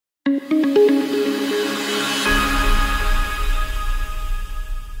When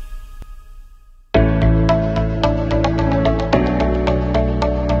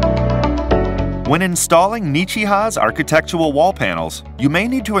installing Nichiha's architectural wall panels, you may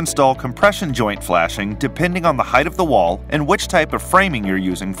need to install compression joint flashing depending on the height of the wall and which type of framing you're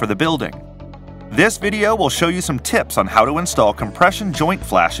using for the building. This video will show you some tips on how to install compression joint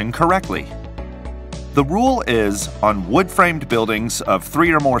flashing correctly. The rule is, on wood-framed buildings of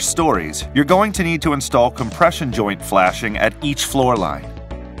 3 or more stories, you're going to need to install compression joint flashing at each floor line.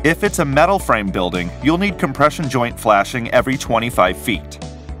 If it's a metal frame building, you'll need compression joint flashing every 25 feet.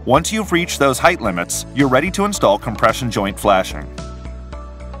 Once you've reached those height limits, you're ready to install compression joint flashing.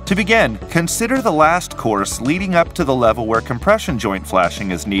 To begin, consider the last course leading up to the level where compression joint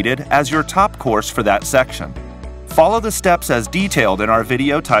flashing is needed as your top course for that section. Follow the steps as detailed in our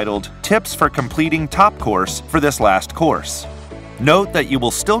video titled Tips for Completing Top Course for this last course. Note that you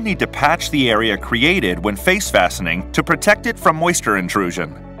will still need to patch the area created when face fastening to protect it from moisture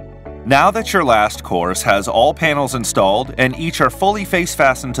intrusion. Now that your last course has all panels installed and each are fully face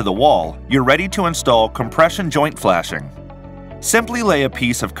fastened to the wall, you're ready to install compression joint flashing. Simply lay a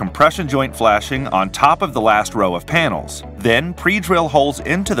piece of compression joint flashing on top of the last row of panels, then pre-drill holes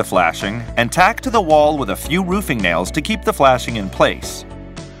into the flashing and tack to the wall with a few roofing nails to keep the flashing in place.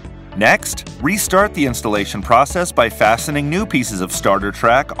 Next, restart the installation process by fastening new pieces of starter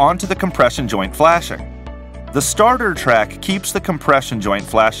track onto the compression joint flashing. The starter track keeps the compression joint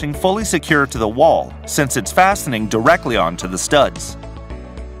flashing fully secure to the wall since it's fastening directly onto the studs.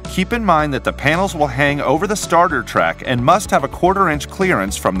 Keep in mind that the panels will hang over the starter track and must have a 1/4 inch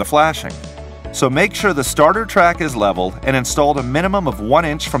clearance from the flashing. So make sure the starter track is leveled and installed a minimum of 1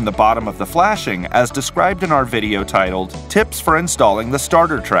 inch from the bottom of the flashing as described in our video titled Tips for Installing the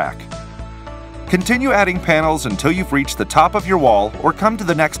Starter Track. Continue adding panels until you've reached the top of your wall or come to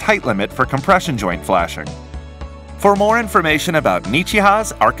the next height limit for compression joint flashing. For more information about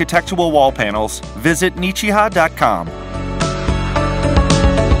Nichiha's architectural wall panels, visit nichiha.com.